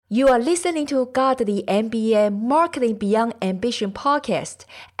You are listening to Godly MBA Marketing Beyond Ambition podcast,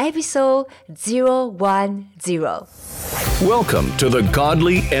 episode 010. Welcome to the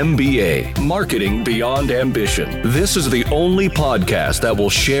Godly MBA, Marketing Beyond Ambition. This is the only podcast that will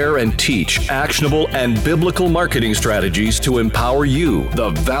share and teach actionable and biblical marketing strategies to empower you, the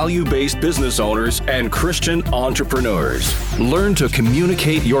value-based business owners and Christian entrepreneurs. Learn to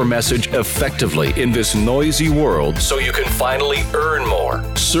communicate your message effectively in this noisy world so you can finally earn more,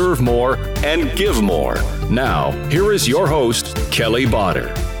 serve more, and give more. Now, here is your host, Kelly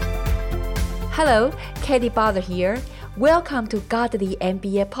Botter. Hello, Kelly Botter here. Welcome to Godly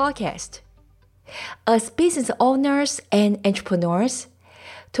MBA podcast. As business owners and entrepreneurs,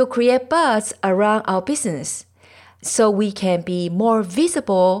 to create buzz around our business so we can be more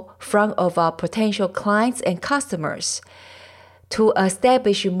visible in front of our potential clients and customers, to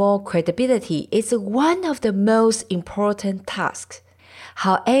establish more credibility is one of the most important tasks.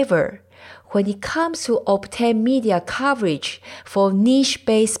 However, when it comes to obtain media coverage for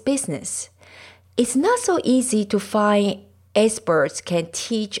niche-based business, it's not so easy to find experts can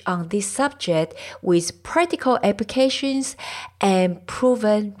teach on this subject with practical applications and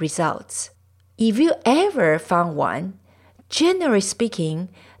proven results. If you ever found one, generally speaking,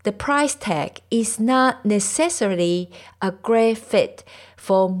 the price tag is not necessarily a great fit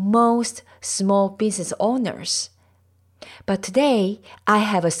for most small business owners. But today, I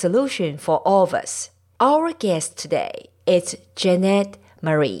have a solution for all of us. Our guest today is Jeanette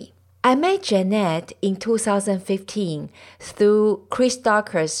Marie. I met Jeanette in 2015 through Chris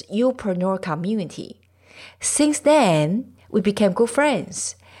Ducker's Youpreneur community. Since then, we became good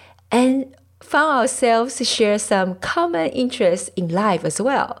friends and found ourselves share some common interests in life as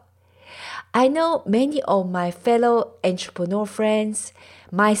well. I know many of my fellow entrepreneur friends,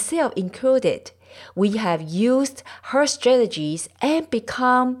 myself included, we have used her strategies and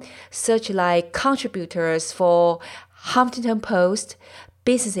become such like contributors for Huffington Post,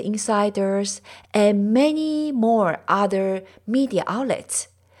 Business Insiders, and many more other media outlets.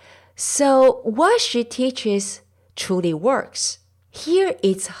 So what she teaches truly works. Here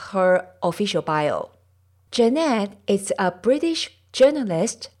is her official bio. Jeanette is a British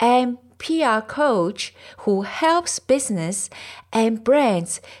journalist and PR coach who helps business and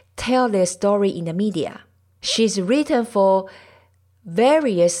brands tell their story in the media. She's written for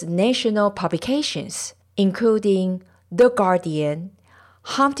various national publications, including The Guardian,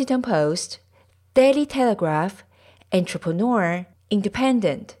 Huffington Post, Daily Telegraph, Entrepreneur,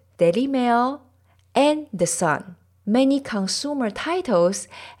 Independent, Daily Mail, and The Sun. Many consumer titles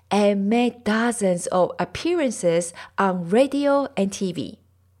and made dozens of appearances on radio and TV.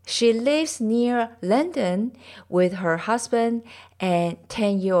 She lives near London with her husband and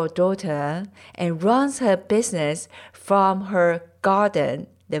 10-year-old daughter and runs her business from her garden,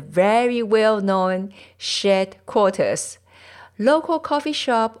 the very well-known Shed Quarters, local coffee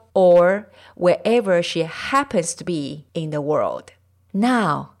shop, or wherever she happens to be in the world.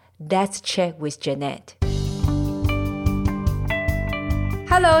 Now, let's check with Jeanette.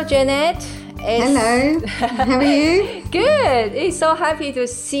 Hello, Jeanette. Hello, how are you? Good. It's so happy to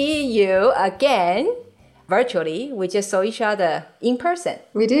see you again virtually. We just saw each other in person.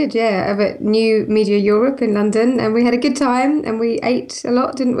 We did, yeah, over at New Media Europe in London, and we had a good time, and we ate a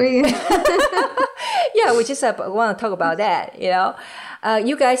lot, didn't we? Yeah, we just want to talk about that, you know.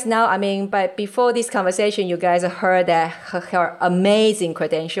 You guys now, but before this conversation, you guys heard that her amazing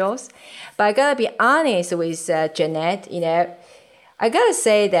credentials. But I gotta be honest with Jeanette, I gotta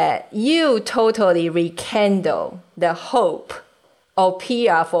say that you totally rekindle the hope of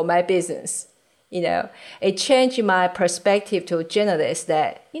PR for my business. It changed my perspective to journalists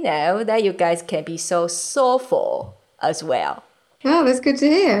that you guys can be so soulful as well. Oh, that's good to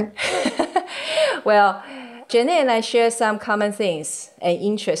hear. Well, Jeanette and I share some common things and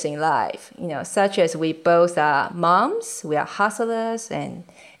interests in life, such as we both are moms, we are hustlers, and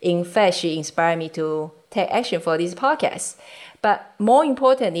in fact, she inspired me to take action for this podcast. But more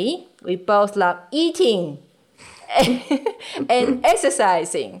importantly, we both love eating and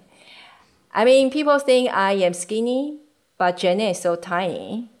exercising. People think I am skinny, but Jeanette is so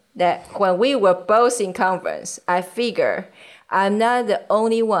tiny that when we were both in conference, I figure I'm not the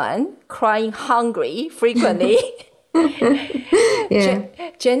only one crying hungry frequently. Yeah.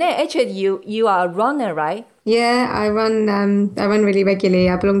 Jeanette, actually, you are a runner, right? Yeah, I run really regularly.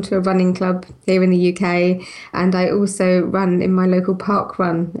 I belong to a running club here in the UK, and I also run in my local park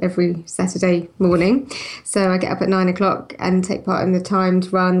run every Saturday morning. So I get up at 9 o'clock and take part in the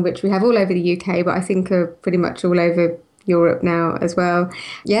timed run, which we have all over the UK, but I think are pretty much all over Europe now as well.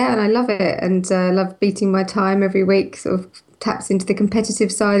 Yeah, and I love it, and love beating my time every week, sort of taps into the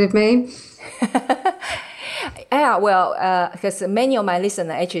competitive side of me. Yeah, well, because many of my listeners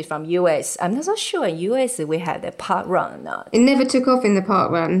are actually from US. I'm not so sure in US we had the park run or not. It never took off in the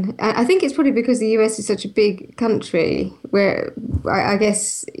park run. I think it's probably because the US is such a big country where I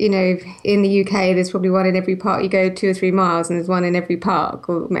guess, in the UK, there's probably one in every park. You go 2 or 3 miles and there's one in every park,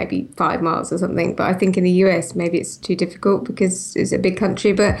 or maybe 5 miles or something. But I think in the US, maybe it's too difficult because it's a big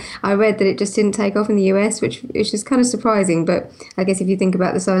country. But I read that it just didn't take off in the US, which is kind of surprising. But I guess if you think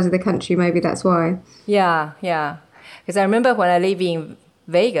about the size of the country, maybe that's why. Yeah. Because I remember when I live in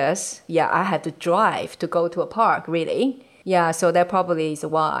Vegas, I had to drive to go to a park, really. Yeah, so that probably is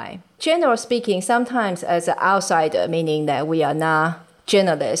why. Generally speaking, sometimes as an outsider, meaning that we are not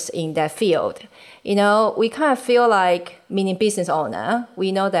journalists in that field, we kind of feel like, meaning business owner,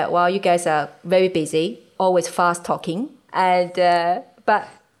 we know that, well, you guys are very busy, always fast talking, and but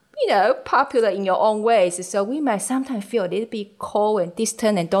popular in your own ways. So we might sometimes feel a little bit cold and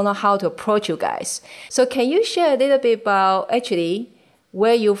distant and don't know how to approach you guys. So can you share a little bit about actually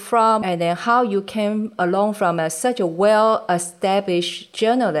where you're from and then how you came along from such a well-established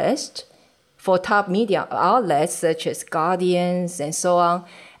journalist for top media outlets such as Guardians and so on,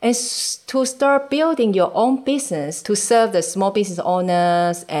 and to start building your own business to serve the small business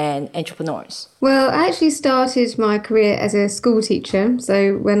owners and entrepreneurs? Well, I actually started my career as a school teacher.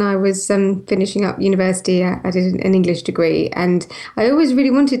 So when I was finishing up university, I did an English degree, and I always really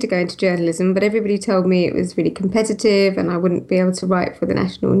wanted to go into journalism, but everybody told me it was really competitive and I wouldn't be able to write for the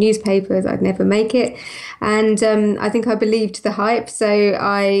national newspapers. I'd never make it. And I think I believed the hype. So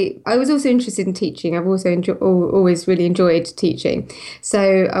I was also interested in teaching. I've also always really enjoyed teaching.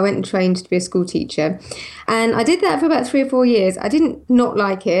 So I went and trained to be a school teacher. And I did that for about 3 or 4 years. I didn't not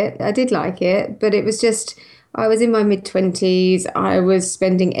like it. I did like it, but it was just, I was in my mid-20s. I was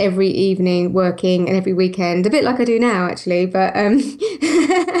spending every evening working and every weekend, a bit like I do now, actually. But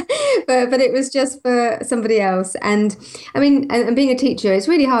but it was just for somebody else. And I mean, and being a teacher, it's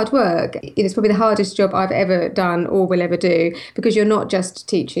really hard work. It's probably the hardest job I've ever done or will ever do, because you're not just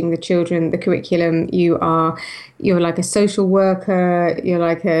teaching the children the curriculum. You're like a social worker. You're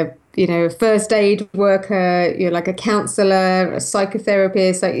like a first aid worker, you're like a counsellor, a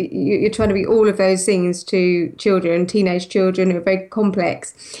psychotherapist, like you're trying to be all of those things to children, teenage children who are very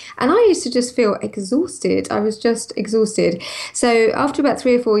complex. And I used to just feel exhausted. I was just exhausted. So after about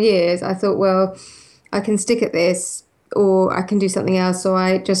 3 or 4 years, I thought, well, I can stick at this or I can do something else. So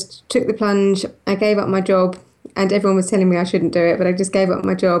I just took the plunge. I gave up my job. And everyone was telling me I shouldn't do it, but I just gave up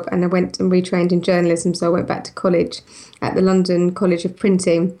my job and I went and retrained in journalism. So I went back to college at the London College of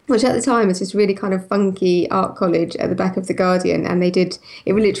Printing, which at the time was this really kind of funky art college at the back of the Guardian. And it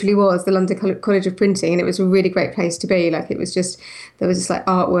literally was the London College of Printing. And it was a really great place to be. Like, it was just, there was just like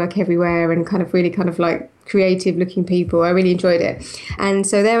artwork everywhere and kind of really kind of like creative looking people. I really enjoyed it. And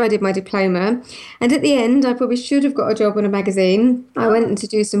so there I did my diploma. And at the end, I probably should have got a job on a magazine. I went to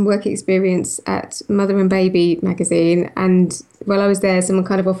do some work experience at Mother and Baby magazine. And while I was there, someone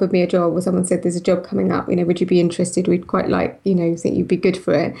kind of offered me a job, or someone said, there's a job coming up, would you be interested? We'd quite like, think you'd be good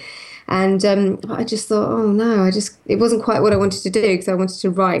for it. And I just thought, oh no, it wasn't quite what I wanted to do, because I wanted to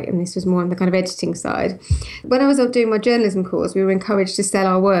write, and this was more on the kind of editing side. When I was doing my journalism course, we were encouraged to sell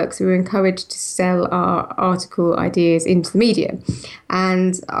our works. We were encouraged to sell our article ideas into the media.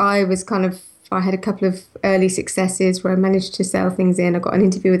 And I had a couple of early successes where I managed to sell things in. I got an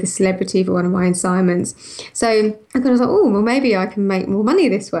interview with a celebrity for one of my assignments. So I kind of thought, oh, well, maybe I can make more money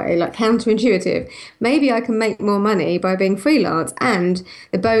this way, like counterintuitive. Maybe I can make more money by being freelance. And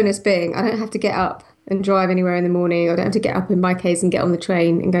the bonus being, I don't have to get up and drive anywhere in the morning. I don't have to get up, in my case, and get on the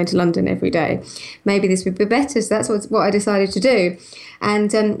train and go to London every day. Maybe this would be better. So that's what I decided to do.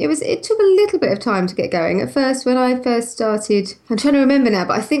 And it took a little bit of time to get going. At first, when I first started, I'm trying to remember now,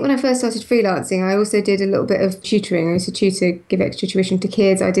 but I think when I first started freelancing, I also did a little bit of tutoring. I used to give extra tuition to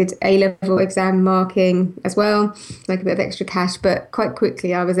kids. I did A-level exam marking as well, like a bit of extra cash. But quite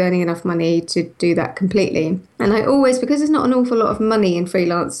quickly, I was earning enough money to do that completely. And I always, because there's not an awful lot of money in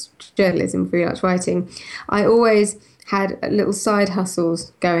freelance journalism, freelance writing, I always had little side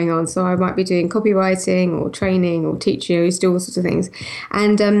hustles going on. So I might be doing copywriting or training or teaching. I used to do all sorts of things.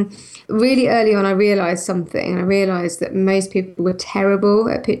 And really early on, I realised something. I realised that most people were terrible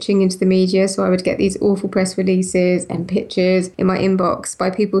at pitching into the media. So I would get these awful press releases and pictures in my inbox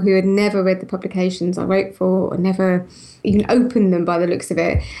by people who had never read the publications I wrote for, or never even opened them by the looks of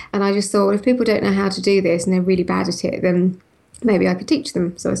it. And I just thought, well, if people don't know how to do this and they're really bad at it, then maybe I could teach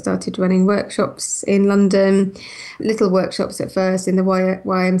them. So I started running workshops in London, little workshops at first in the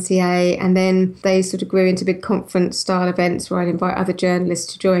YMCA, and then they sort of grew into big conference style events where I'd invite other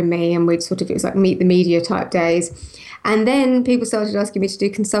journalists to join me, and it was like meet the media type days. And then people started asking me to do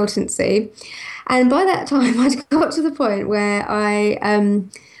consultancy. And by that time, I'd got to the point where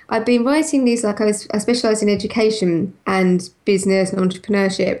I'd been writing these, like I specialised in education and business and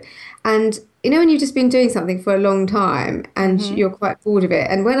entrepreneurship. And you know, when you've just been doing something for a long time and you're quite bored of it.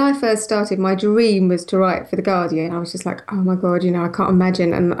 And when I first started, my dream was to write for The Guardian. I was just like, oh my God, you know, I can't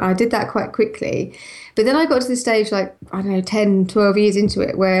imagine. And I did that quite quickly. But then I got to the stage, like, I don't know, 10, 12 years into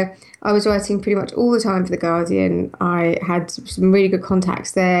it, where I was writing pretty much all the time for The Guardian. I had some really good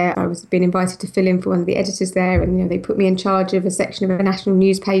contacts there. I was being invited to fill in for one of the editors there, and, you know, they put me in charge of a section of a national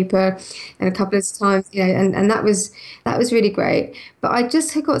newspaper and a couple of times, you know, and that was really great. But I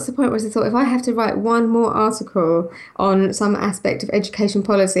just had got to the point where I thought, if I have to write one more article on some aspect of education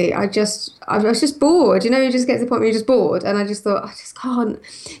policy, I was just bored. You know, you just get to the point where you're just bored. And I just thought, I just can't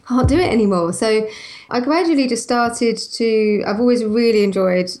do it anymore. So I gradually just started I've always really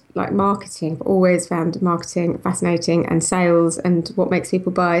enjoyed like marketing. I've always found marketing fascinating, and sales and what makes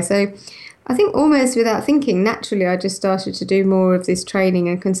people buy. So I think almost without thinking, naturally, I just started to do more of this training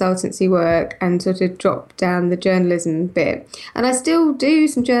and consultancy work and sort of drop down the journalism bit. And I still do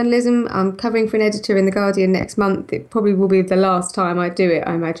some journalism. I'm covering for an editor in The Guardian next month. It probably will be the last time I do it,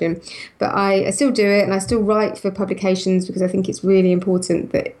 I imagine. But I still do it, and I still write for publications because I think it's really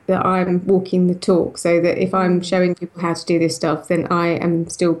important that I'm walking the talk, so that if I'm showing people how to do this stuff, then I am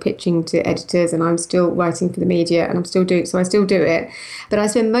still pitching to editors and I'm still writing for the media, and I still do it. But I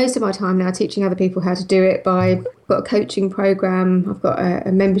spend most of my time now teaching other people how to do it. I've got a coaching program, I've got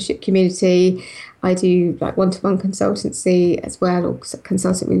a membership community, I do like one-to-one consultancy as well, or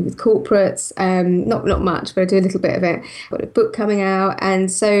consulting with corporates, not much, but I do a little bit of it. I've got a book coming out,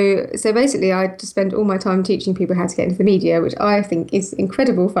 and so basically I just spend all my time teaching people how to get into the media, which I think is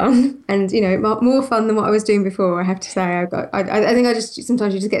incredible fun, and you know, more fun than what I was doing before, I have to say. I think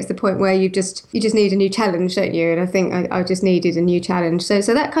sometimes you just get to the point where you just need a new challenge, don't you? And I think I just needed a new challenge, so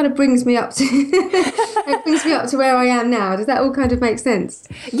that kind of brings me up to where I am now. Does that all kind of make sense?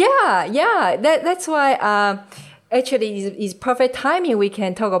 Yeah. That's why actually it's perfect timing we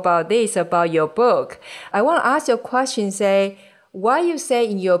can talk about your book. I want to ask you a question, say, why you say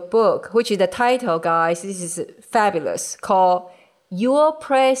in your book, which is the title, guys, this is fabulous, called Your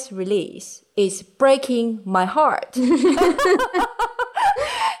Press Release is Breaking My Heart. And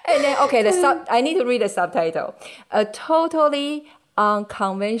then, okay, I need to read the subtitle. A totally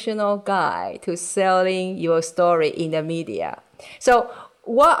unconventional guide to selling your story in the media. So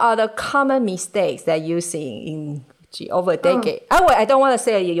what are the common mistakes that you see in over a decade? I don't want to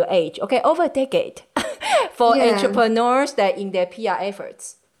say your age. Okay, over a decade for entrepreneurs that in their PR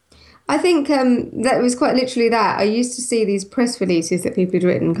efforts. I think that was quite literally that. I used to see these press releases that people had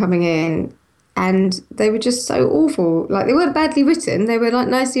written coming in, and they were just so awful. Like, they weren't badly written, they were like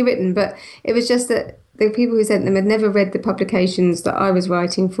nicely written, but it was just that the people who sent them had never read the publications that I was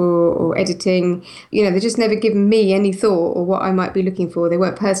writing for or editing. You know, they just never given me any thought or what I might be looking for. They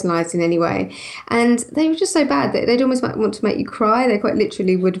weren't personalised in any way. And they were just so bad that they'd almost want to make you cry. They quite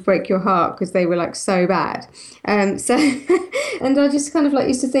literally would break your heart because they were like so bad. And I just kind of like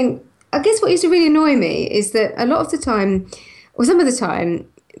used to think, I guess what used to really annoy me is that a lot of the time, or some of the time,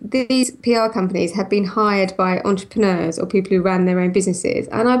 these PR companies have been hired by entrepreneurs or people who ran their own businesses.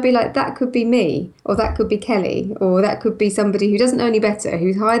 And I'd be like, that could be me, or that could be Kelly, or that could be somebody who doesn't know any better,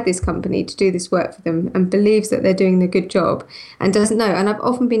 who's hired this company to do this work for them and believes that they're doing a good job and doesn't know. And I've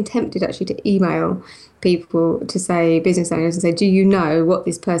often been tempted actually to email people, to say, business owners, and say, do you know what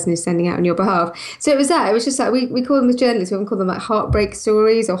this person is sending out on your behalf? So it was just like, we call them as journalists, we often call them like heartbreak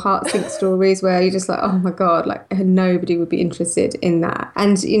stories or heart sink stories, where you're just like, oh my God, like nobody would be interested in that.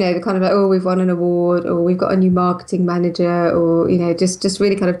 And, you know, the kind of like, oh, we've won an award, or we've got a new marketing manager, or, you know, just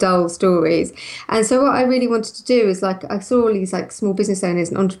really kind of dull stories. And so what I really wanted to do is, like, I saw all these like small business owners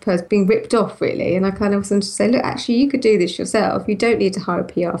and entrepreneurs being ripped off, really. And I kind of wanted to say, look, actually, you could do this yourself. You don't need to hire a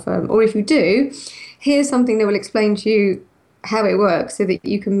PR firm. Or if you do, here's something that will explain to you how it works, so that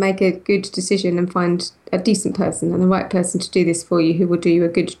you can make a good decision and find a decent person and the right person to do this for you, who will do you a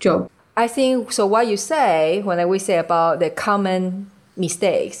good job. I think, so what you say, when we say about the common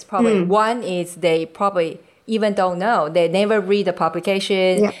mistakes, probably one is they probably even don't know. They never read the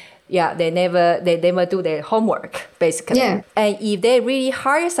publication. Yeah, they never do their homework, basically. Yeah. And if they really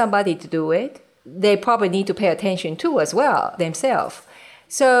hire somebody to do it, they probably need to pay attention to as well themselves.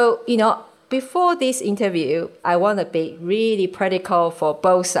 So, you know, before this interview, I want to be really practical for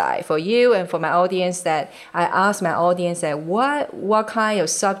both sides, for you and for my audience, that I ask my audience that what kind of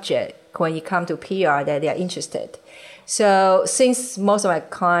subject when it comes to PR that they are interested. So since most of my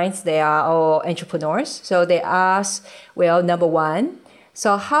clients, they are all entrepreneurs, so they ask, well, number one,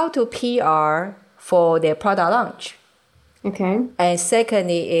 so how to PR for their product launch? Okay. And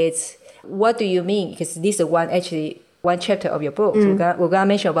secondly, it's what do you mean? Because this is one chapter of your book. We're gonna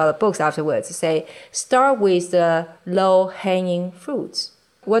mention about the books afterwards. Say start with the low hanging fruits.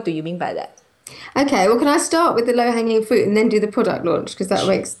 What do you mean by that? Okay, well, can I start with the low-hanging fruit and then do the product launch? Because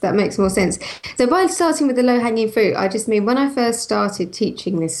that makes more sense. So by starting with the low-hanging fruit, I just mean when I first started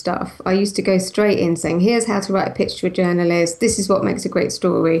teaching this stuff, I used to go straight in saying, here's how to write a pitch to a journalist. This is what makes a great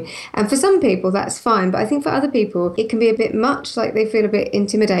story. And for some people, that's fine. But I think for other people, it can be a bit much, like they feel a bit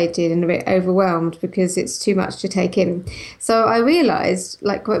intimidated and a bit overwhelmed because it's too much to take in. So I realised,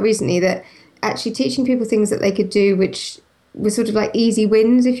 like quite recently, that actually teaching people things that they could do, which were sort of like easy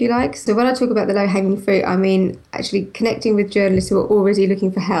wins, if you like. So when I talk about the low-hanging fruit, I mean actually connecting with journalists who are already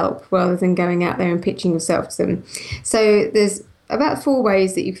looking for help rather than going out there and pitching yourself to them. So there's about 4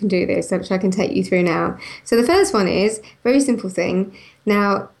 ways that you can do this, which I can take you through now. So the first one is very simple thing.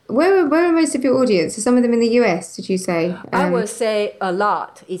 Now, where are most of your audience? Are some of them in the US, did you say? I would say a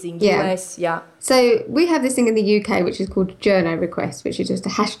lot is in US, yeah. So we have this thing in the UK which is called journo request, which is just a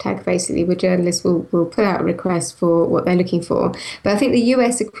hashtag basically where journalists will put out a request for what they're looking for. But I think the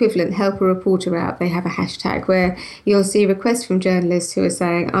US equivalent, Help a Reporter Out, they have a hashtag where you'll see requests from journalists who are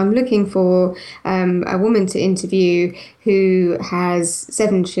saying, I'm looking for a woman to interview who has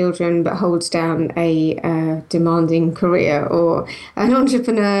 7 children but holds down a demanding career, or an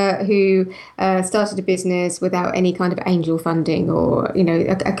entrepreneur who started a business without any kind of angel funding, or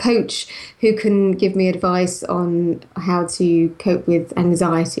a coach who can give me advice on how to cope with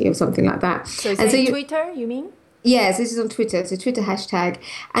anxiety or something like that. So is it Twitter, you mean? Yes, this is on Twitter. So Twitter hashtag.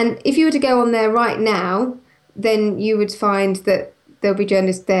 And if you were to go on there right now, then you would find that there'll be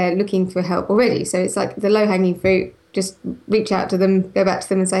journalists there looking for help already. So it's like the low-hanging fruit. Just reach out to them, go back to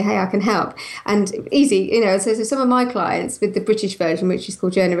them and say, hey, I can help. And easy, So some of my clients with the British version, which is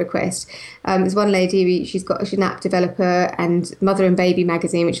called Journo Request, there's one lady, she's an app developer, and Mother and Baby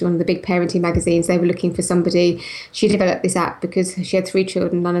magazine, which is one of the big parenting magazines, they were looking for somebody. She developed this app because she had 3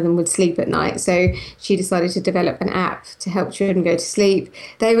 children, none of them would sleep at night. So she decided to develop an app to help children go to sleep.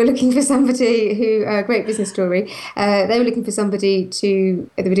 They were looking for somebody who, great business story, they were looking for somebody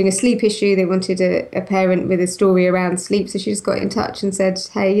they were doing a sleep issue. They wanted a parent with a story around sleep, so she just got in touch and said,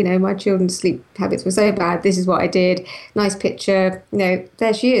 hey, my children's sleep habits were so bad, this is what I did, nice picture,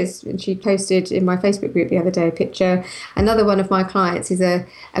 there she is. And she posted in my Facebook group the other day a picture. Another one of my clients is a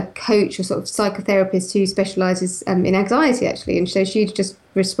coach or sort of psychotherapist who specialises in anxiety actually, and so she just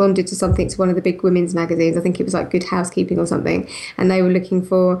responded to something to one of the big women's magazines. I think it was like Good Housekeeping or something, and they were looking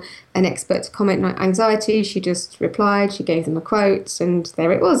for an expert to comment on anxiety. She just replied, she gave them a quote, and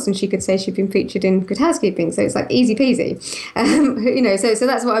there it was, and she could say she'd been featured in Good Housekeeping. So it's like easy peasy. So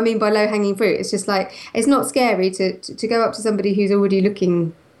that's what I mean by low hanging fruit. It's just like, it's not scary to go up to somebody who's already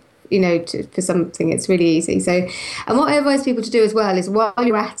looking for something. It's really easy. So, and what I advise people to do as well is while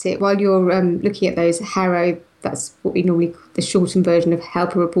you're at it, while you're looking at those Harrow, that's what we normally, the shortened version of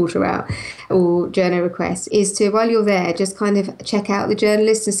Help a Reporter Out or Journo Request, is to, while you're there, just kind of check out the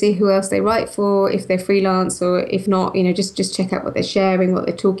journalists and see who else they write for, if they're freelance, or if not, just check out what they're sharing, what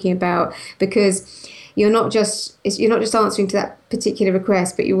they're talking about, because you're not just answering to that particular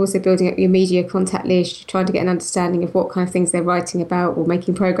request, but you're also building up your media contact list. You're trying to get an understanding of what kind of things they're writing about or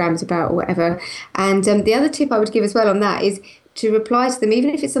making programs about or whatever. And the other tip I would give as well on that is to reply to them, even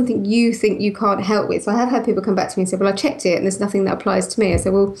if it's something you think you can't help with. So I have had people come back to me and say, well, I checked it and there's nothing that applies to me. I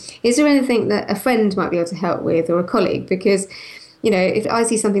said, well, is there anything that a friend might be able to help with, or a colleague? Because, if I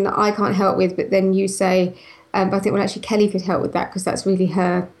see something that I can't help with, but then you say, I think, well, actually, Kelly could help with that because that's really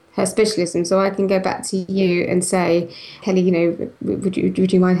her specialism. So I can go back to you and say, Kelly, would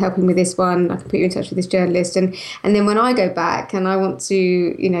you mind helping with this one? I can put you in touch with this journalist. And then when I go back and I want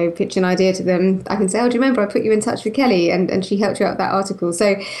to, pitch an idea to them, I can say, oh, do you remember I put you in touch with Kelly and she helped you out with that article?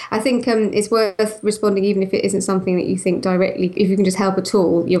 So I think it's worth responding, even if it isn't something that you think directly, if you can just help at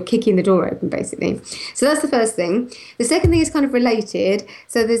all, you're kicking the door open, basically. So that's the first thing. The second thing is kind of related.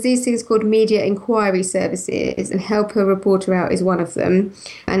 So there's these things called media inquiry services, and Help a Reporter Out is one of them.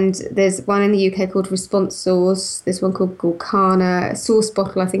 And there's one in the UK called Response Source. There's one called Gorkana. Source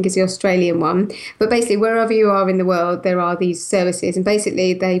Bottle, I think, is the Australian one. But basically, wherever you are in the world, there are these services. And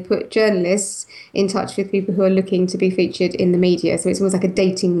basically, they put journalists in touch with people who are looking to be featured in the media. So it's almost like a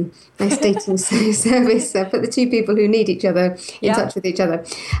nice dating service. Put the two people who need each other in touch with each other.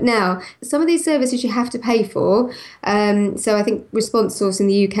 Now, some of these services you have to pay for. So I think Response Source in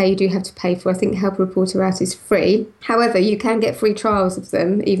the UK you do have to pay for. I think Help a Reporter Out is free. However, you can get free trials of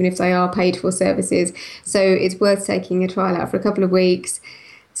them, even if they are paid for services. So it's worth taking a trial out for a couple of weeks,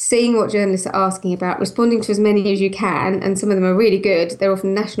 seeing what journalists are asking about, responding to as many as you can, and some of them are really good. They're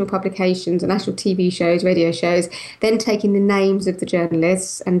often national publications or national TV shows, radio shows, then taking the names of the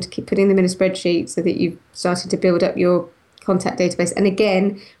journalists and keep putting them in a spreadsheet so that you've started to build up your contact database. And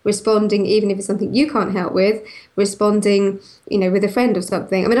again, responding, even if it's something you can't help with, responding, with a friend or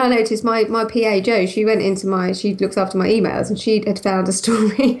something. I mean, I noticed my PA, Jo, she looks after my emails, and she had found a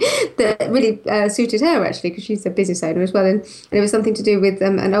story that really suited her, actually, because she's a business owner as well. And it was something to do with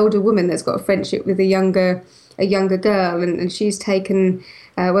an older woman that's got a friendship with a younger girl, and she's taken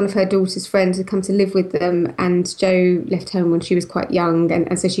one of her daughter's friends had come to live with them, and Jo left home when she was quite young,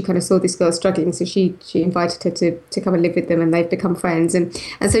 and so she kind of saw this girl struggling, so she invited her to come and live with them, and they've become friends. And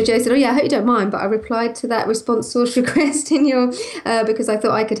so Jo said, "Oh yeah, I hope you don't mind, but I replied to that response source request in your because I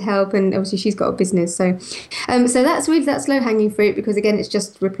thought I could help, and obviously she's got a business, so that's low hanging fruit, because again, it's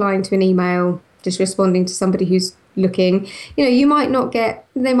just replying to an email, just responding to somebody who's looking. You might not get,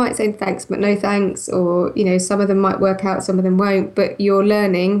 they might say thanks but no thanks, or some of them might work out, some of them won't, but you're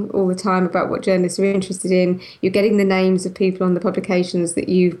learning all the time about what journalists are interested in. You're getting the names of people on the publications that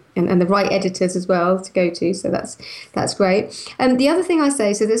you and the right editors as well to go to, so that's great. And the other thing I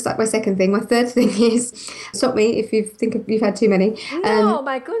say, so that's like my second thing. My third thing is, stop me if you think you've had too many. No,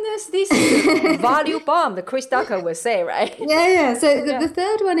 my goodness, this is value bomb, the Chris Ducker would say, right? Yeah. So the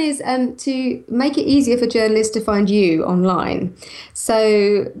third one is to make it easier for journalists to find you online.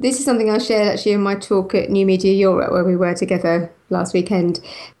 So this is something I shared actually in my talk at New Media Europe, where we were together last weekend.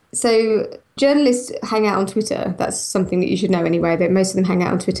 So journalists hang out on Twitter. That's something that you should know anyway, that most of them hang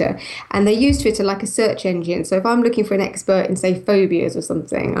out on Twitter. And they use Twitter like a search engine. So if I'm looking for an expert in, say, phobias or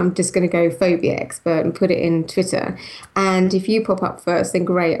something, I'm just going to go phobia expert and put it in Twitter. And if you pop up first, then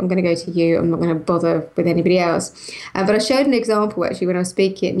great, I'm going to go to you. I'm not going to bother with anybody else. But I showed an example, actually, when I was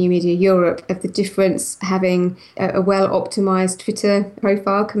speaking at New Media Europe, of the difference having a well-optimized Twitter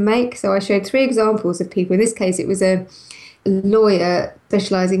profile can make. So I showed 3 examples of people. In this case, it was a lawyer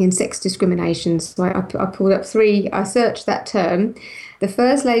specialising in sex discrimination. So I pulled up 3. I searched that term. The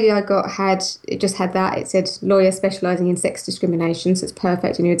first lady I got just had that. It said lawyer specialising in sex discrimination. So it's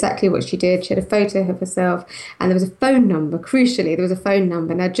perfect. I knew exactly what she did. She had a photo of herself, and there was a phone number. Crucially, there was a phone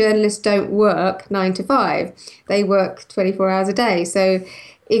number. Now, journalists don't work 9 to 5. They work 24 hours a day. So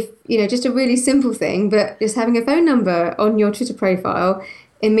if, just a really simple thing, but just having a phone number on your Twitter profile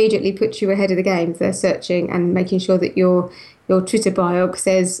immediately puts you ahead of the game if they're searching, and making sure that your Twitter bio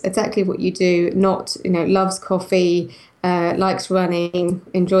says exactly what you do, not, loves coffee, likes running,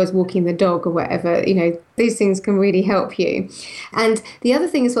 enjoys walking the dog or whatever. These things can really help you. And the other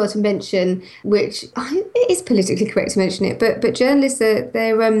thing as well to mention, which it is politically correct to mention it, but journalists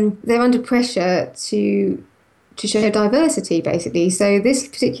they're under pressure to show diversity, basically. So this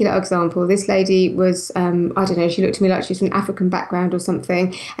particular example, this lady was, I don't know, she looked to me like she's from an African background or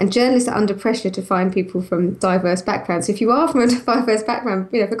something, and journalists are under pressure to find people from diverse backgrounds. So if you are from a diverse background,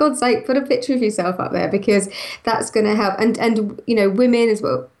 for God's sake, put a picture of yourself up there, because that's going to help. And women as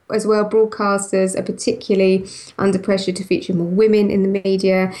well, broadcasters are particularly under pressure to feature more women in the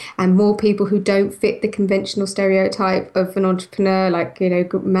media, and more people who don't fit the conventional stereotype of an entrepreneur, like,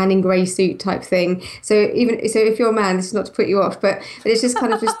 man in grey suit type thing. So if you're a man, this is not to put you off, but it's just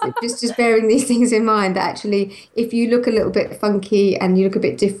kind of just bearing these things in mind, that actually, if you look a little bit funky and you look a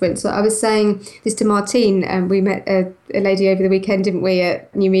bit different. So I was saying this to Martine, and we met a lady over the weekend, didn't we,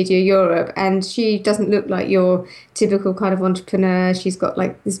 at New Media Europe, and she doesn't look like your typical kind of entrepreneur. She's got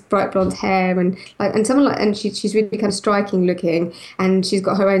like this bright blonde hair, and she's really kind of striking looking, and she's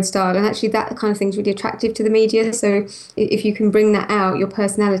got her own style, and actually that kind of thing's really attractive to the media. So if you can bring that out, your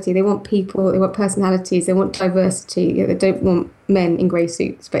personality, they want people, they want personalities, they want diversity, they don't want men in grey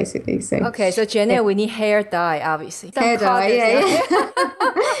suits, basically. So okay, so Janelle, we need hair dye, obviously. Hair dye, yeah.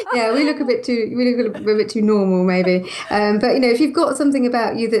 Yeah, we look a bit too normal, maybe. But if you've got something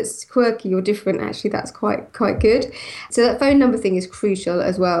about you that's quirky or different, actually that's quite good. So that phone number thing is crucial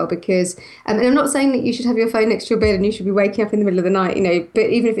as well, because and I'm not saying that you should have your phone next to your bed and you should be waking up in the middle of the night, but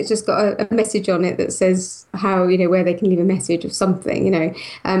even if it's just got a message on it that says how, where they can leave a message of something,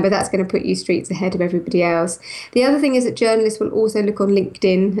 but that's going to put you streets ahead of everybody else. The other thing is that journalists will also look on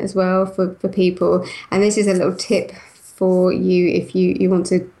LinkedIn as well for people, and this is a little tip for you if you want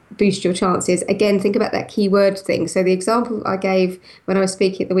to boost your chances. Again, think about that keyword thing. So the example I gave when I was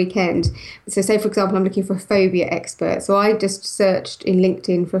speaking at the weekend, so say for example I'm looking for a phobia expert, so I just searched in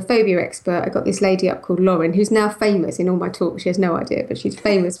LinkedIn for a phobia expert. I got this lady up called Lauren, who's now famous in all my talks. She has no idea, but she's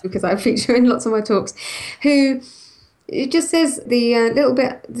famous because I feature her in lots of my talks, who it just says the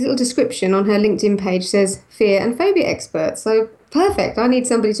little description on her LinkedIn page says fear and phobia expert. So perfect. I need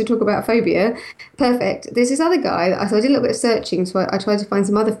somebody to talk about phobia. Perfect. There's this other guy. So I did a little bit of searching, so I tried to find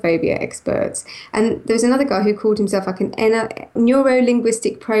some other phobia experts. And there was another guy who called himself like an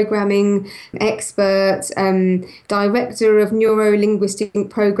neuro-linguistic programming expert, director of neuro-linguistic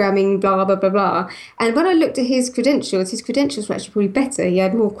programming, blah, blah, blah, blah. And when I looked at his credentials were actually probably better. He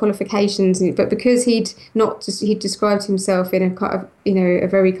had more qualifications, but because he'd described himself in a kind of, a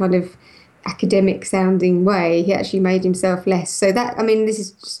very kind of academic sounding way, he actually made himself less. So that, I mean, this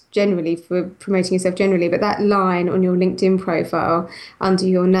is just generally for promoting yourself generally, but that line on your LinkedIn profile under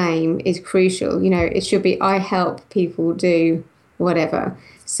your name is crucial. It should be, I help people do whatever.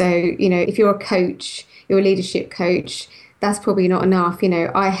 So, if you're a coach, you're a leadership coach, that's probably not enough.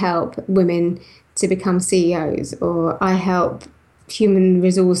 I help women to become CEOs, or I help human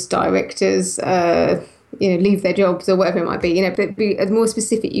resource directors leave their jobs, or whatever it might be, but the more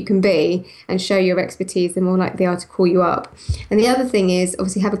specific you can be and show your expertise, the more likely they are to call you up. And the other thing is,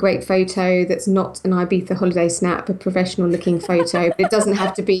 obviously, have a great photo that's not an Ibiza holiday snap, a professional looking photo. But it doesn't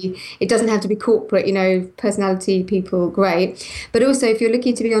have to be corporate, personality people, great. But also, if you're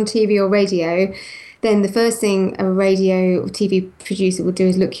looking to be on TV or radio, then the first thing a radio or TV producer will do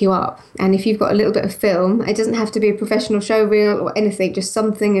is look you up. And if you've got a little bit of film, it doesn't have to be a professional show reel or anything, just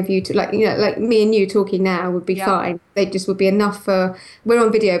something of you, like me and you talking now would be fine. They just would be enough for, we're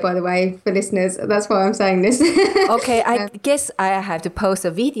on video, by the way, for listeners. That's why I'm saying this. Okay, I guess I have to post a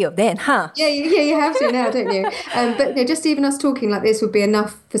video then, huh? Yeah, you have to now, don't you? But just even us talking like this would be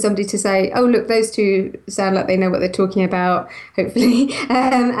enough for somebody to say, oh, look, those two sound like they know what they're talking about, hopefully.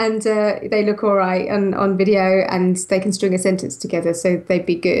 And they look all right on video, and they can string a sentence together, so they'd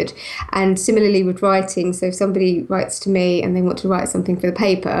be good. And similarly with writing, so if somebody writes to me and they want to write something for the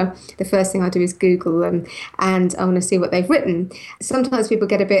paper, the first thing I do is Google them, and I want to see what they've written. Sometimes people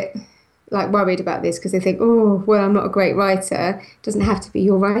get a bit worried about this because they think, oh, well, I'm not a great writer. It doesn't have to be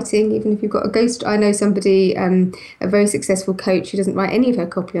your writing, even if you've got a ghost. I know somebody, a very successful coach, who doesn't write any of her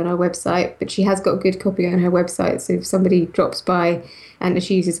copy on her website, but she has got good copy on her website. So if somebody drops by, and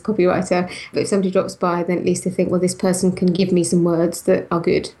she uses a copywriter, but if somebody drops by, then at least they think, well, this person can give me some words that are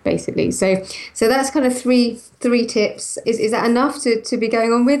good, basically. So that's kind of three tips. Is that enough to be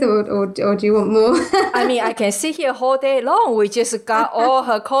going on with, or do you want more? I mean, I can sit here all day long. We just got all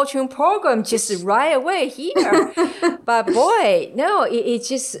her coaching program just right away here. But boy, no,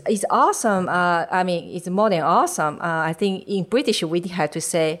 it's awesome. I mean, it's more than awesome. I think in British we have to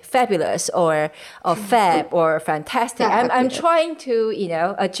say fabulous or fab or fantastic. I'm trying to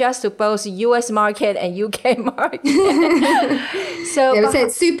adjust to both US market and UK market. So they would say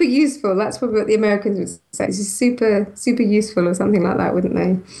it's super useful. That's probably what the Americans would say. It's super, super useful or something like that, wouldn't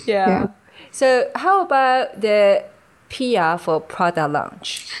they? Yeah. So how about the PR for product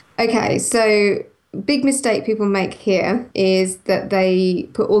launch? Okay, so big mistake people make here is that they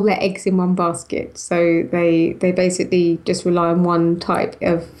put all their eggs in one basket. So they basically just rely on one type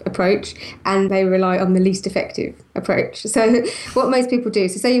of approach, and they rely on the least effective approach. So what most people do,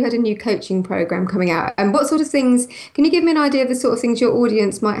 so say you had a new coaching program coming out, and what sort of things, can you give me an idea of the sort of things your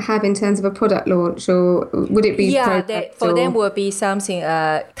audience might have in terms of a product launch, or would it be for them will be something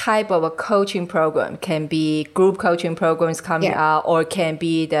type of a coaching program, can be group coaching programs coming out, or can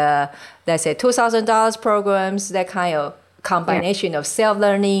be the, let's say, $2,000 programs, that kind of combination of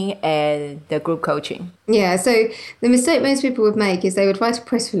self-learning and the group coaching. Yeah, so the mistake most people would make is they would write a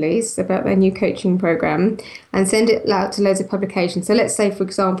press release about their new coaching program and send it out to loads of publications. So let's say, for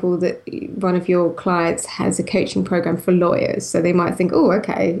example, that one of your clients has a coaching program for lawyers. So they might think, oh,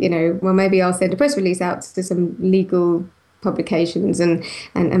 okay, well, maybe I'll send a press release out to some legal publications and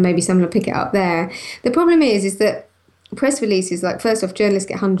maybe someone will pick it up there. The problem is that press releases, first off, journalists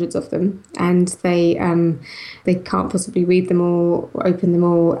get hundreds of them, and they can't possibly read them all or open them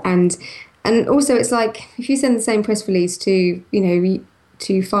all, and also it's like if you send the same press release to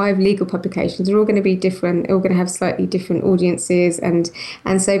 5 legal publications, they're all going to be different, they're all going to have slightly different audiences, and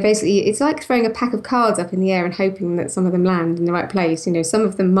so basically it's like throwing a pack of cards up in the air and hoping that some of them land in the right place. Some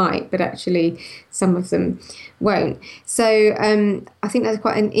of them might, but actually some of them won't. So I think that's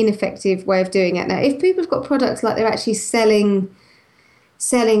quite an ineffective way of doing it. Now, if people have got products like they're actually selling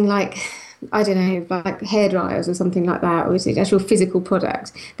like, I don't know, like hair dryers or something like that, or it's an actual physical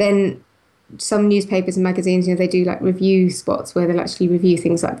product, then some newspapers and magazines, they do like review spots where they'll actually review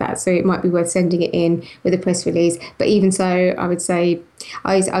things like that. So it might be worth sending it in with a press release. But even so, I would say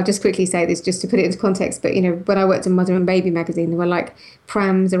I'll just quickly say this just to put it into context, but when I worked in Mother and Baby magazine, there were like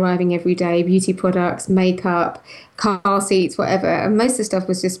prams arriving every day, beauty products, makeup, car seats, whatever, and most of the stuff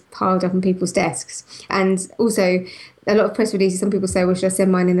was just piled up on people's desks. And also a lot of press releases, some people say, well, should I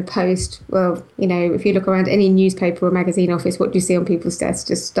send mine in the post? Well, if you look around any newspaper or magazine office, what do you see on people's desks?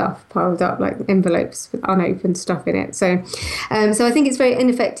 Just stuff piled up, like envelopes with unopened stuff in it. So I think it's very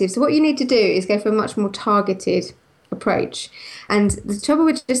ineffective. So what you need to do is go for a much more targeted approach. And the trouble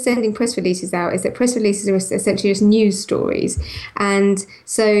with just sending press releases out is that press releases are essentially just news stories. And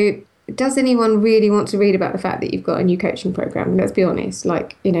so does anyone really want to read about the fact that you've got a new coaching program? Let's be honest.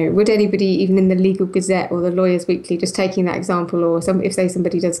 Would anybody, even in the Legal Gazette or the Lawyers Weekly, just taking that example, or if say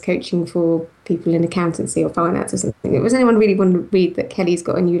somebody does coaching for people in accountancy or finance or something, does anyone really want to read that Kelly's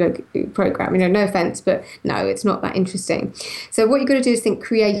got a new program? No offense, but no, it's not that interesting. So what you've got to do is think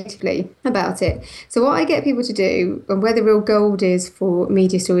creatively about it. So what I get people to do, and where the real gold is for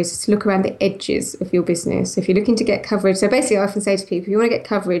media stories, is to look around the edges of your business. If you're looking to get coverage, so basically I often say to people, if you want to get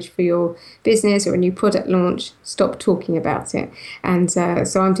coverage for your business or a new product launch, stop talking about it. And so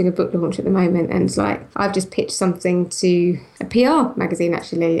I'm doing a book launch at the moment, and I've just pitched something to a PR magazine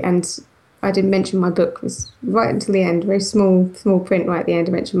actually, and I didn't mention my book, was right until the end, very small print right at the end,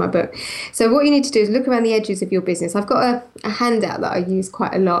 I mentioned my book. So what you need to do is look around the edges of your business. I've got a handout that I use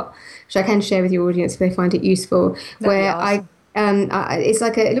quite a lot, which I can share with your audience if they find it useful, where awesome.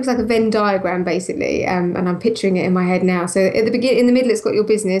 It looks like a Venn diagram basically, and I'm picturing it in my head now. So at the beginning, in the middle, it's got your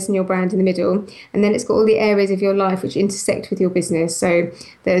business and your brand in the middle, and then it's got all the areas of your life which intersect with your business. So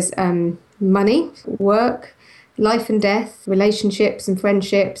there's money, work, life and death, relationships and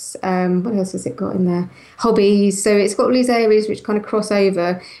friendships. What else has it got in there? Hobbies. So it's got all these areas which kind of cross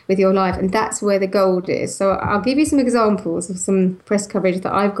over with your life, and that's where the gold is. So I'll give you some examples of some press coverage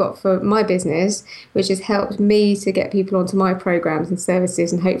that I've got for my business, which has helped me to get people onto my programs and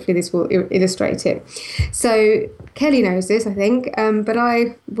services, and hopefully this will illustrate it. So Kelly knows this, I think, but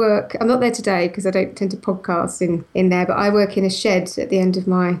I'm not there today because I don't tend to podcast in there, but I work in a shed at the end of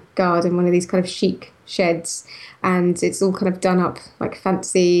my garden, one of these kind of chic sheds, and it's all kind of done up like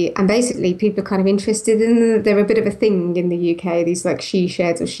fancy, and basically people are kind of interested in them. They're a bit of a thing in the UK, these like she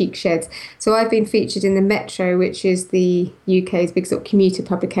sheds or chic sheds. So I've been featured in the Metro, which is the UK's big sort of commuter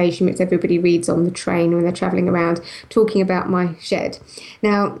publication, which everybody reads on the train when they're travelling around, talking about my shed.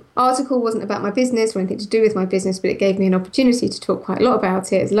 Now, article wasn't about my business or anything to do with my business, but it gave me an opportunity to talk quite a lot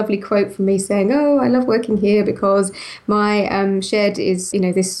about it. It's a lovely quote from me saying, I love working here because my shed is,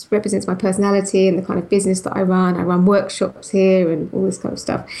 this represents my personality and the kind of business that I run. I run workshops here and all this kind of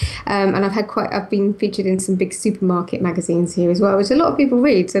stuff. And I've been featured in some big supermarket magazines here as well, which a lot of people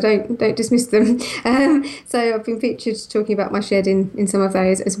read, so don't dismiss them. So I've been featured talking about my shed in some of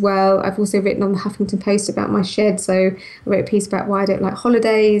those as well. I've also written on the Huffington Post about my shed. So I wrote a piece about why I don't like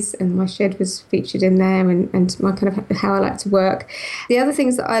holidays, and my shed was featured in there, and my kind of how I like to work. The other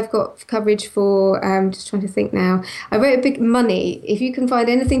things that I've got coverage for, just trying to think now, I wrote a big money. If you can find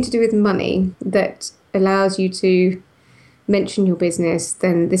anything to do with money that allows you to mention your business,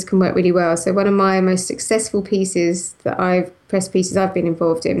 then this can work really well. So one of my most successful press pieces I've been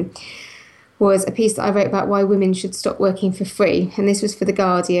involved in was a piece that I wrote about why women should stop working for free. And this was for The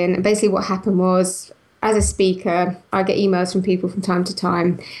Guardian. And basically what happened was, as a speaker, I get emails from people from time to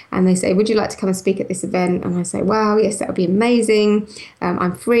time, and they say, would you like to come and speak at this event? And I say, wow, yes, that would be amazing.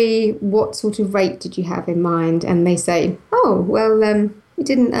 I'm free. What sort of rate did you have in mind? And they say, oh, well, we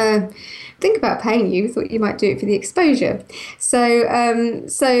didn't think about paying you. We thought you might do it for the exposure. So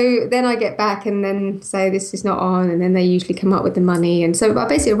then I get back and then say this is not on, and then they usually come up with the money. And so I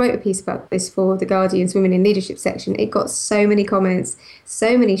basically wrote a piece about this for The Guardian's Women in Leadership section. It got so many comments,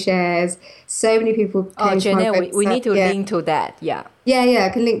 so many shares, so many people came to my website. We need to link to that. Yeah, I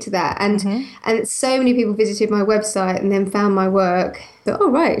can link to that. And so many people visited my website and then found my work. Thought,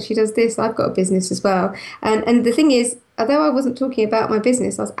 oh, right, she does this. I've got a business as well. And the thing is, although I wasn't talking about my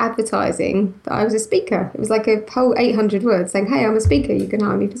business, I was advertising that I was a speaker. It was like a whole 800 words saying, hey, I'm a speaker, you can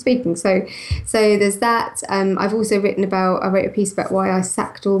hire me for speaking. So there's that. I've also I wrote a piece about why I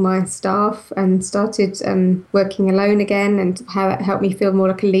sacked all my staff and started working alone again, and how that helped me feel more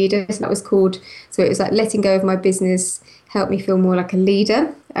like a leader. So it was like letting go of my business helped me feel more like a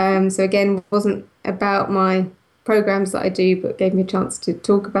leader. So again, it wasn't about my programs that I do, but gave me a chance to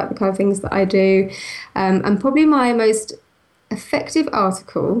talk about the kind of things that I do. And probably my most effective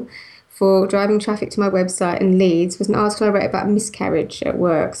article for driving traffic to my website and leads was an article I wrote about miscarriage at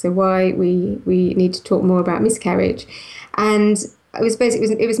work. So why we need to talk more about miscarriage. And it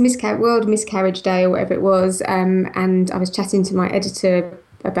was World Miscarriage Day or whatever it was. And I was chatting to my editor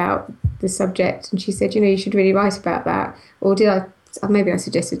about the subject, and she said, you should really write about that. Or did I maybe I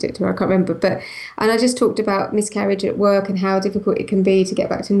suggested it to her, I can't remember, and I just talked about miscarriage at work and how difficult it can be to get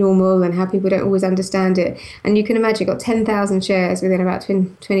back to normal and how people don't always understand it. And you can imagine, got 10,000 shares within about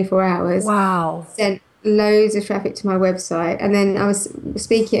 24 hours. Wow. Sent loads of traffic to my website. And then I was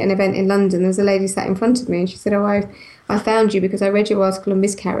speaking at an event in London. There was a lady sat in front of me and she said, oh, I found you because I read your article on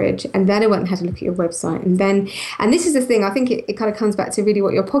miscarriage, and then I went and had a look at your website. And this is the thing, I think it kind of comes back to really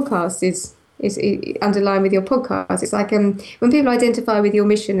what your podcast is underlined with your podcast. It's like when people identify with your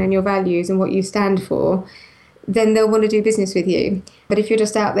mission and your values and what you stand for, then they'll want to do business with you. But if you're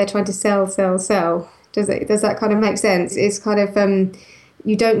just out there trying to sell, does that kind of make sense? It's kind of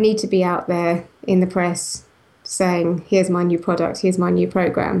you don't need to be out there in the press saying, here's my new product, here's my new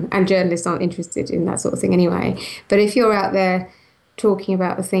program. And journalists aren't interested in that sort of thing anyway. But if you're out there talking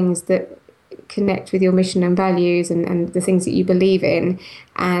about the things that connect with your mission and values and the things that you believe in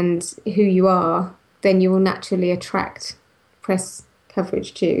and who you are, then you will naturally attract press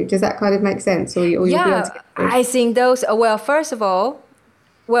coverage too. Does that kind of make sense? Or you'll be able to I think those, well, first of all,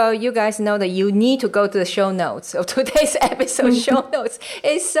 you guys know that you need to go to the show notes of today's episode. Show notes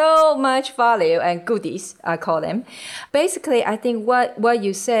is so much value and goodies, I call them. Basically, I think what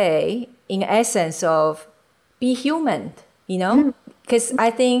you say in essence of be human, because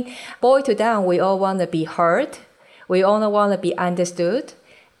I think boil to down, we all want to be heard. We all want to be understood,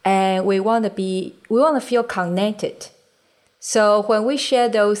 and we want to feel connected. So when we share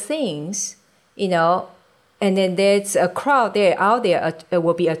those things, and then there's a crowd out there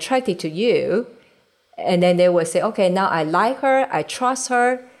will be attracted to you. And then they will say, okay, now I like her, I trust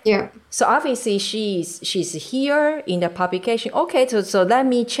her. Yeah. So obviously she's here in the publication. Okay, so let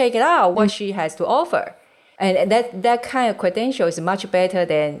me check it out, what she has to offer. And that kind of credential is much better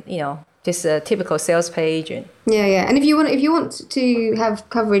than, just a typical sales page. Yeah. And if you want to have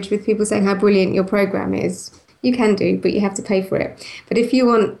coverage with people saying how brilliant your program is, you can do, but you have to pay for it. But if you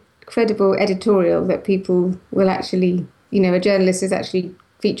want credible editorial that people will actually, a journalist is actually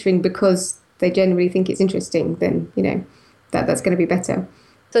featuring because they generally think it's interesting, then, that's going to be better.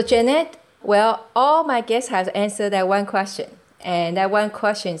 So Janet, all my guests have answered that one question. And that one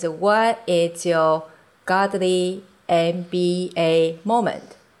question is, what is your godly MBA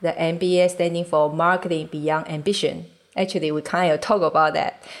moment? The MBA standing for Marketing Beyond Ambition. Actually, we kind of talked about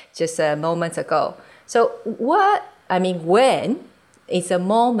that just moments ago. So when it's a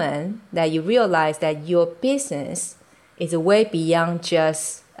moment that you realize that your business is way beyond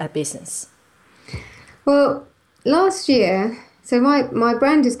just a business? Well, last year, so my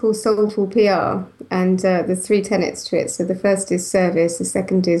brand is called Soulful PR, and there's 3 tenets to it. So the first is service, the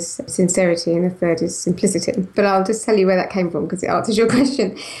second is sincerity, and the third is simplicity. But I'll just tell you where that came from because it answers your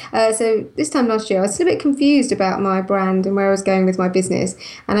question. So this time last year, I was a bit confused about my brand and where I was going with my business.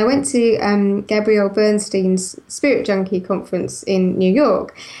 And I went to Gabrielle Bernstein's Spirit Junkie conference in New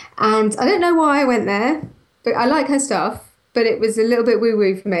York. And I don't know why I went there, but I like her stuff. But it was a little bit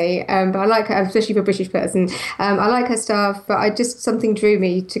woo-woo for me. But I like her, especially for a British person. I like her stuff, but something drew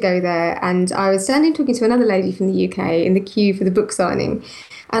me to go there. And I was standing talking to another lady from the UK in the queue for the book signing.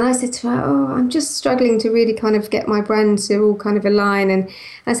 And I said to her, I'm just struggling to really kind of get my brand to all kind of align. And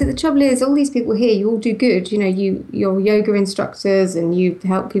I said, the trouble is, all these people here, you all do good. You're yoga instructors and you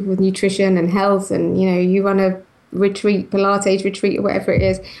help people with nutrition and health, and, you run a Pilates retreat or whatever it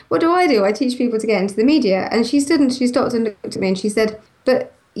is. What do? I teach people to get into the media. And she stood and she stopped and looked at me and she said,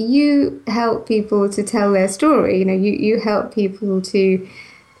 but you help people to tell their story. You help people to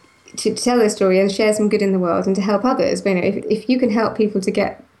tell their story and share some good in the world and to help others. But, if you can help people to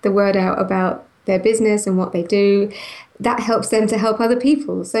get the word out about their business and what they do, that helps them to help other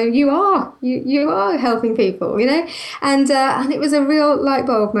people. So you are helping people, and it was a real light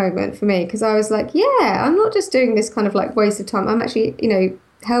bulb moment for me, because I was like, yeah, I'm not just doing this kind of like waste of time. I'm actually,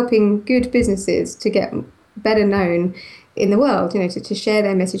 helping good businesses to get better known in the world, to share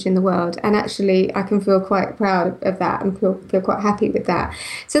their message in the world. And actually I can feel quite proud of that and feel quite happy with that.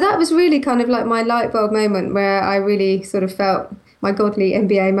 So that was really kind of like my light bulb moment, where I really sort of felt my godly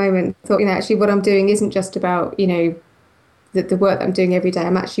MBA moment. Thought, actually what I'm doing isn't just about, the work that I'm doing every day.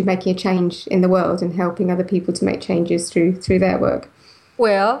 I'm actually making a change in the world and helping other people to make changes through their work.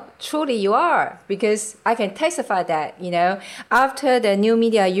 Well, truly you are, because I can testify that, after the New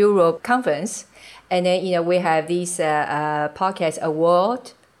Media Europe conference, and then, we have these podcast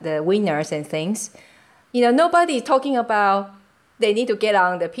award, the winners and things, nobody is talking about they need to get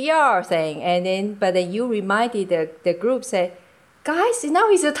on the PR thing. But then you reminded the group, said, guys, now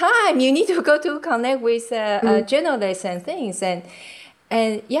is the time. You need to go to connect with journalists and things. And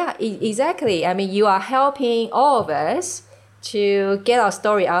yeah, exactly. I mean, you are helping all of us to get our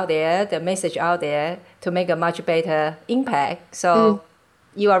story out there, the message out there, to make a much better impact. So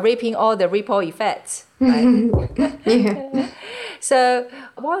you are reaping all the ripple effects, right? Yeah. So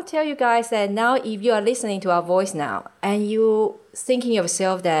I want to tell you guys that now if you are listening to our voice now and you thinking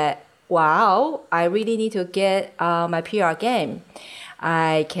yourself that, wow, I really need to get my PR game,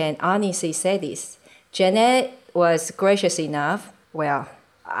 I can honestly say this. Janet was gracious enough, well,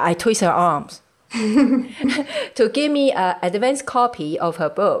 I twist her arms, to give me an advanced copy of her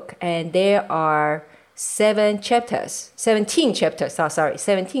book. And there are 17 chapters.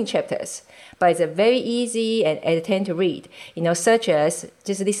 But it's a very easy and entertaining to read. Such as,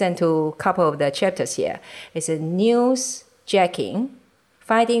 just listen to a couple of the chapters here. It's a newsjacking,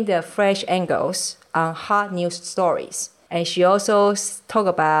 finding the fresh angles on hot news stories. And she also talk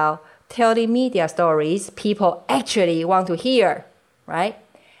about telling media stories people actually want to hear, right?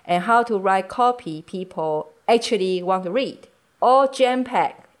 And how to write copy people actually want to read. All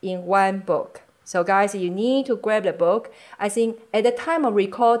jam-packed in one book. So guys, you need to grab the book. I think at the time of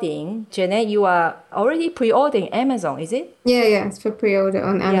recording, Janet, you are already pre-ordering Amazon, is it? Yeah, it's for pre-order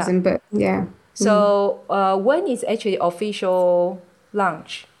on Amazon, but yeah. So when is actually official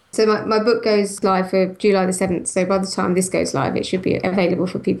launch? So my book goes live for July the 7th. So by the time this goes live, it should be available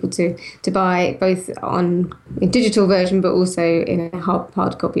for people to buy both in digital version, but also in a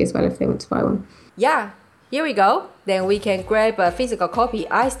hard copy as well if they want to buy one. Yeah, here we go. Then we can grab a physical copy.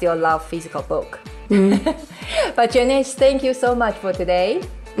 I still love physical book. But Janet, thank you so much for today.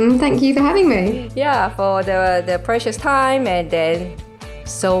 Thank you for having me. Yeah, for the precious time and then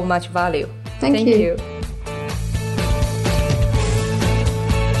so much value. Thank you.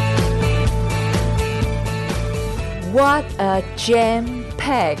 What a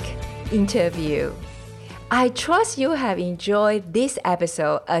jam-packed interview. I trust you have enjoyed this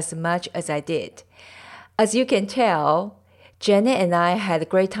episode as much as I did. As you can tell, Janet and I had a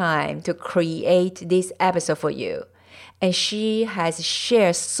great time to create this episode for you. And she has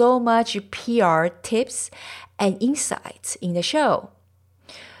shared so much PR tips and insights in the show.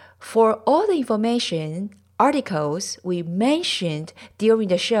 For all the information, articles we mentioned during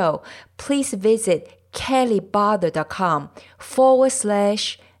the show, please visit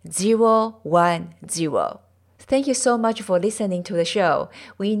kellybarder.com/010. Thank you so much for listening to the show.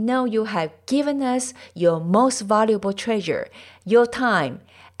 We know you have given us your most valuable treasure, your time,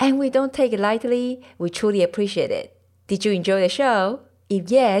 and we don't take it lightly. We truly appreciate it. Did you enjoy the show?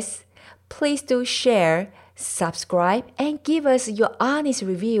 If yes, please do share, subscribe, and give us your honest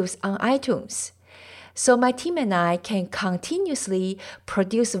reviews on iTunes, so my team and I can continuously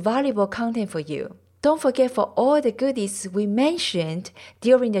produce valuable content for you. Don't forget, for all the goodies we mentioned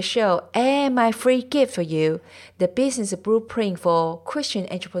during the show and my free gift for you, the business blueprint for Christian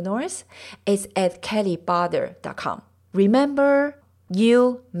entrepreneurs, is at kellybarder.com. Remember,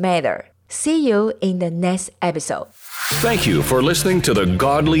 you matter. See you in the next episode. Thank you for listening to the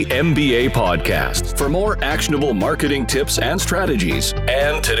Godly MBA podcast. For more actionable marketing tips and strategies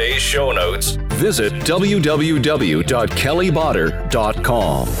and today's show notes, visit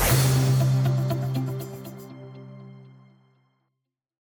www.kellybarder.com.